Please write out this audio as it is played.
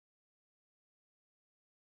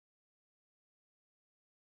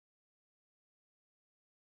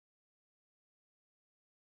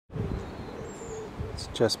It's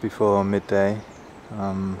just before midday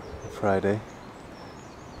on Friday,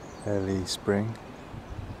 early spring.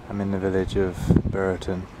 I'm in the village of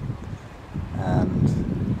Buriton and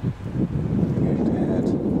I'm going to head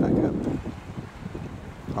back up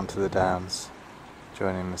onto the Downs,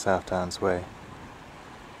 joining the South Downs Way.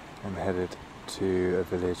 I'm headed to a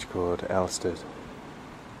village called Elsted,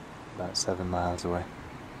 about 7 miles away.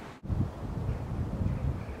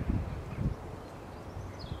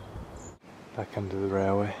 Back under the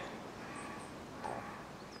railway,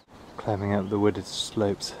 climbing up the wooded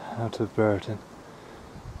slopes out of Buriton,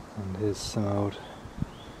 and here's some old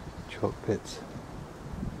chalk pits,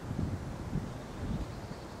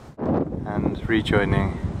 and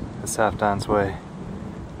rejoining the South Downs Way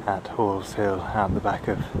at Hall's Hill out the back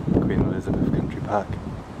of Queen Elizabeth Country Park,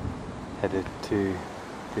 headed to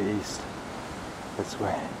the east this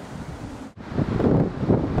way.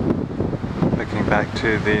 Looking back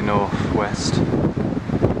to the northwest.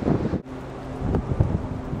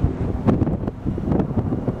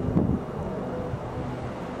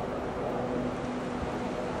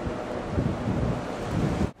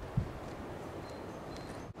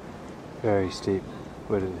 Very steep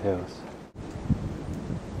wooded hills.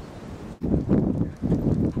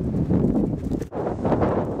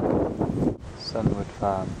 Sunwood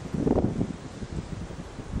Farm.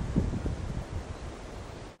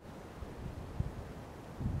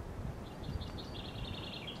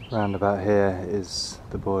 Round about here is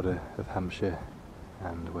the border of Hampshire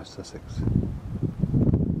and West Sussex.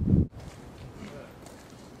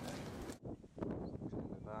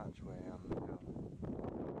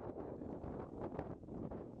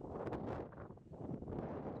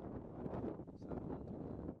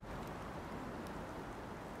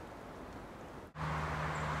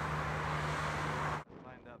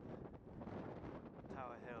 Lined up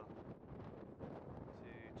Tower Hill to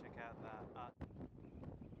check out that art.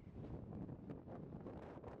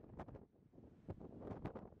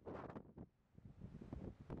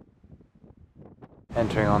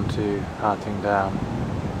 Entering onto Harting Down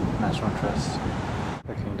National Trust,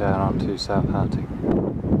 looking down onto South Harting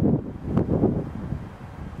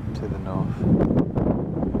to the north.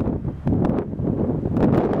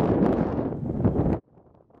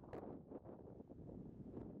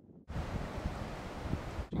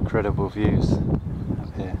 Incredible views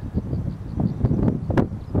up here,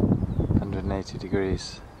 180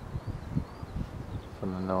 degrees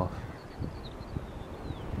from the north.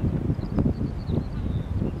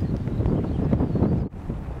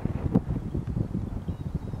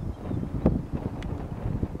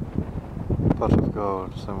 Pot of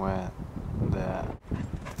gold somewhere there.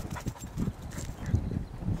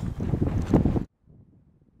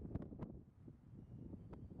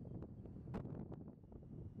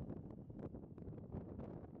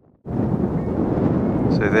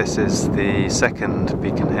 So this is the second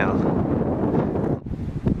Beacon Hill.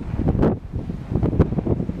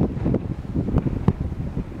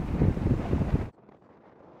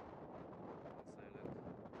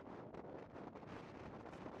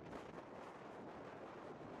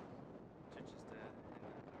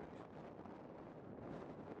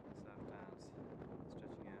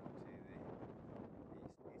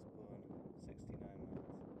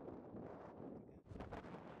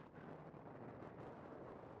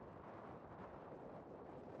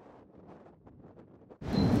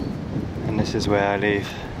 And this is where I leave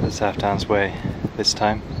the South Downs Way this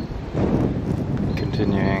time,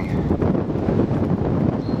 continuing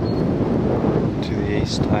to the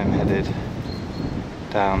east. I'm headed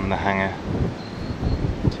down the hanger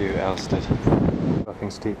to Elsted,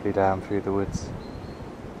 dropping steeply down through the woods.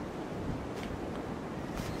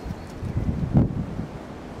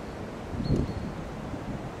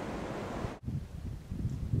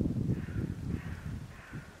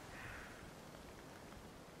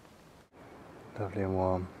 Lovely and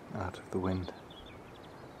warm out of the wind.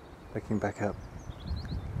 Looking back up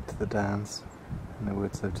to the downs and the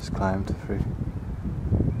woods I've just climbed through.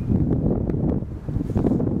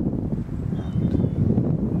 And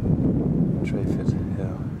Treyford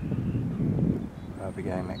Hill, where I'll be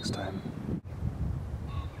going next time.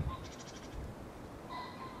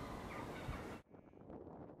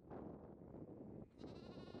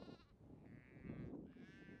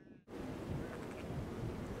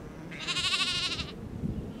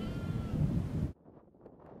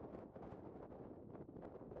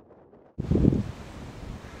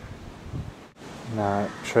 Now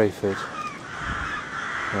at Treyford,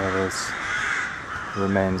 where there's the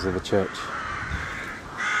remains of a church.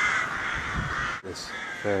 This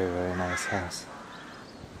very nice house.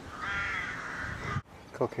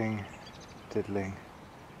 Cooking, diddling,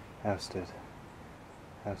 Elsted.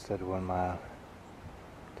 Elsted 1 mile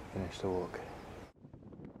to finish the walk.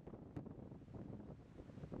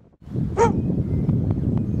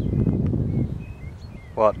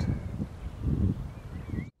 What?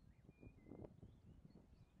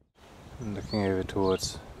 I'm looking over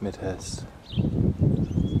towards Midhurst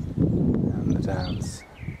and the downs,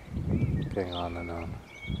 going on and on.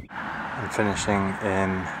 I'm finishing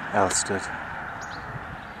in Elsted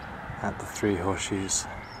at the Three Horseshoes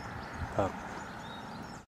pub.